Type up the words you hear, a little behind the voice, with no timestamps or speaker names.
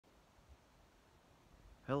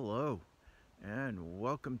Hello, and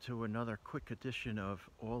welcome to another quick edition of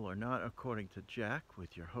All or Not According to Jack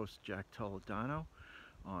with your host Jack Toledano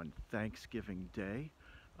on Thanksgiving Day.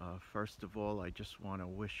 First of all, I just want to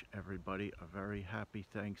wish everybody a very happy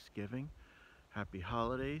Thanksgiving, happy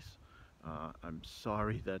holidays. I'm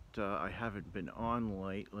sorry that I haven't been on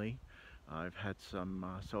lately. I've had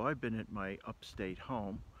so I've been at my upstate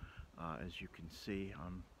home, as you can see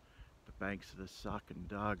on the banks of the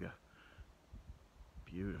Sacandaga.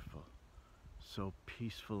 Beautiful. So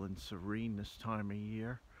peaceful and serene this time of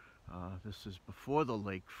year. This is before the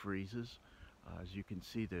lake freezes. As you can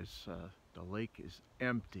see, the lake is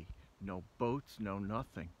empty. No boats, no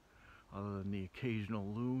nothing, other than the occasional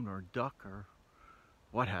loon or duck or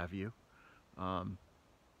what have you. Um,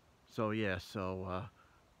 so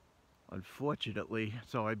unfortunately,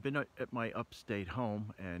 so I've been at my upstate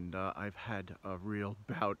home, and I've had a real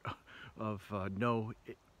bout of no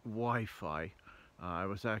Wi-Fi. I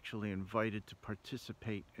was actually invited to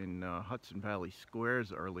participate in Hudson Valley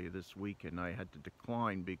Squares earlier this week, and I had to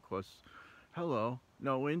decline because, hello,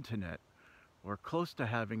 no internet. We're close to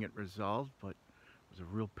having it resolved, but it was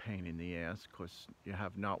a real pain in the ass because you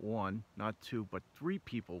have not one, not two, but three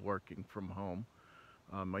people working from home.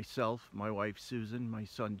 Myself, my wife Susan, my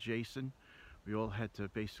son Jason. We all had to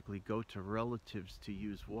basically go to relatives to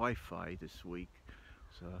use Wi-Fi this week.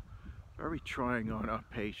 So very trying on our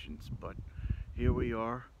patience, but here we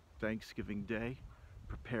are, Thanksgiving Day,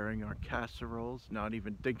 preparing our casseroles, not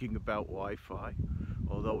even thinking about Wi-Fi.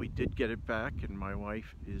 Although we did get it back, and my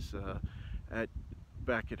wife is at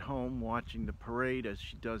back at home watching the parade as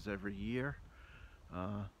she does every year.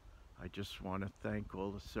 Uh, I just want to thank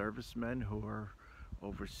all the servicemen who are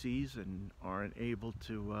overseas and aren't able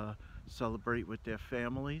to celebrate with their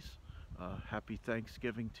families. Happy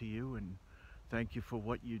Thanksgiving to you, and thank you for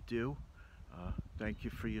what you do. Thank you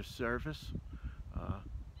for your service. Uh,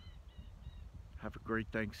 have a great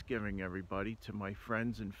Thanksgiving, everybody. To my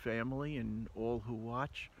friends and family and all who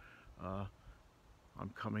watch. Uh, I'm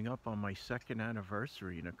coming up on my second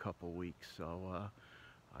anniversary in a couple weeks, so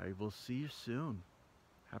I will see you soon.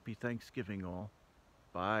 Happy Thanksgiving, all.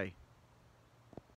 Bye.